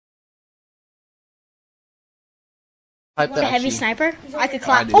The heavy sniper? I could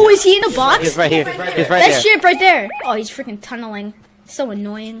clap. I Oh, is he in the box? He's right here. He's right That there. shit right there. Oh, he's freaking tunneling. So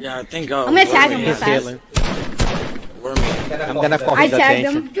annoying. Yeah, I think. I'm gonna tag him real He's fast. healing. Wormy. I'm gonna call I his tagged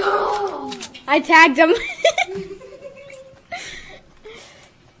attention. him. I tagged him.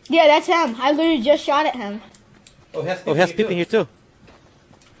 Yeah, that's him. I literally just shot at him. Oh, he has people here too.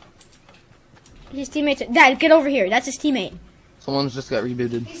 His teammates. Dad, get over here. That's his teammate. Someone's just got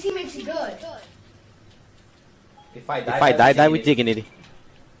rebooted. His teammate's good. If I die with dignity.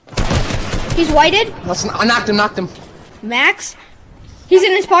 He's whited. I knocked him. Max. He's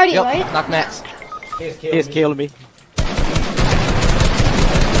in his party, Yep, right? knocked Max. He's killing me.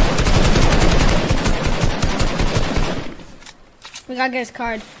 We gotta get his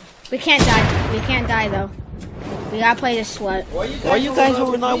card. We can't die. We can't die though. We gotta play this sweat. Why you guys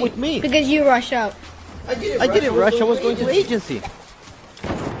were not with me? Because you rush up. I didn't rush. I was going to the agency.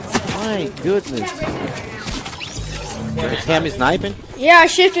 My goodness. It's him sniping. Yeah,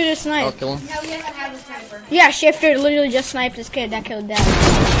 Shifter just I'll sniped. kill him. Yeah, Shifter literally just sniped this kid that killed Dad.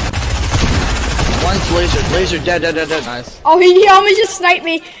 One's laser, dead. Nice. Oh, he almost just sniped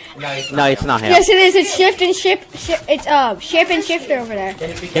me. No, it's not him. Yes, it is. It's Shift and it's Ship and Shifter over there.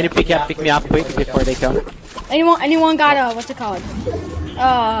 Can you pick me up quick before they come? Anyone got what's it called?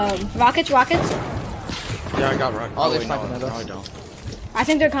 Rockets. Yeah, I got rock. Oh, they're wait, sniping at no, us. I don't. I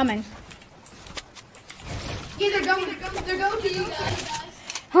think they're coming. Yeah, they're going to you guys.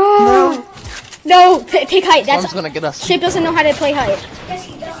 No, take height. Storm's That's gonna get us. Ship doesn't know how to play height.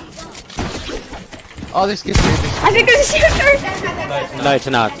 Oh, this gets crazy. I think there's a Shifter. No, it's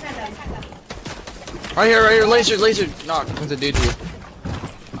not. Right here, laser. Knock. There's a dude here.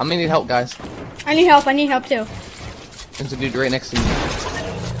 I'm gonna need help, guys. I need help too. There's a dude right next to me.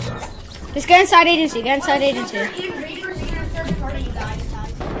 Just get inside agency. Let's get inside.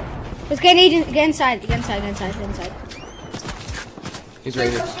 He's right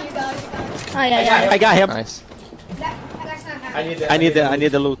here. Oh yeah. I got him. Nice. I need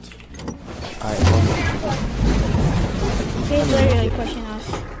the loot. Alright, He's literally pushing us.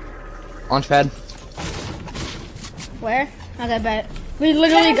 launch pad. Where? Not that bad. We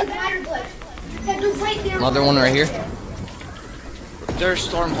literally got. Another one right here. There's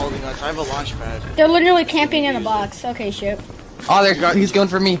Storm holding us. I have a launch pad. They're literally camping in a box. Okay, Ship. Oh, he's going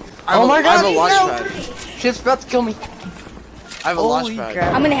for me. Oh my god, I have a he's launch out. pad. Ship's about to kill me. I have a launch pad.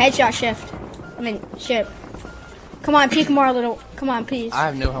 I'm gonna headshot Shift. Ship. Come on, peek more a little. Come on, please. I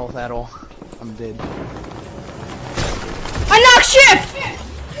have no health at all. I'm dead. I knocked Ship!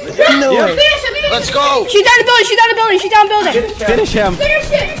 No way. Let's go! She's down the building. Finish him.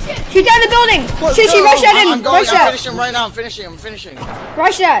 She's down the building. She rush at him. I'm going. Rush I'm that. finishing right now. I'm finishing.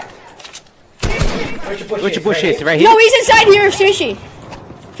 Rush that. Which bush is right here? No, he's inside here, Sushi.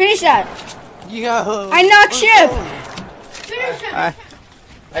 Finish that. Yo. I knocked Ship.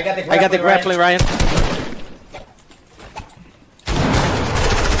 I got the grappling, Ryan.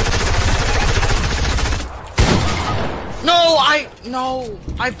 No,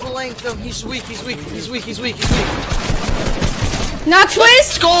 I blanked him. He's weak. Knock Swiss.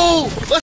 Let's go!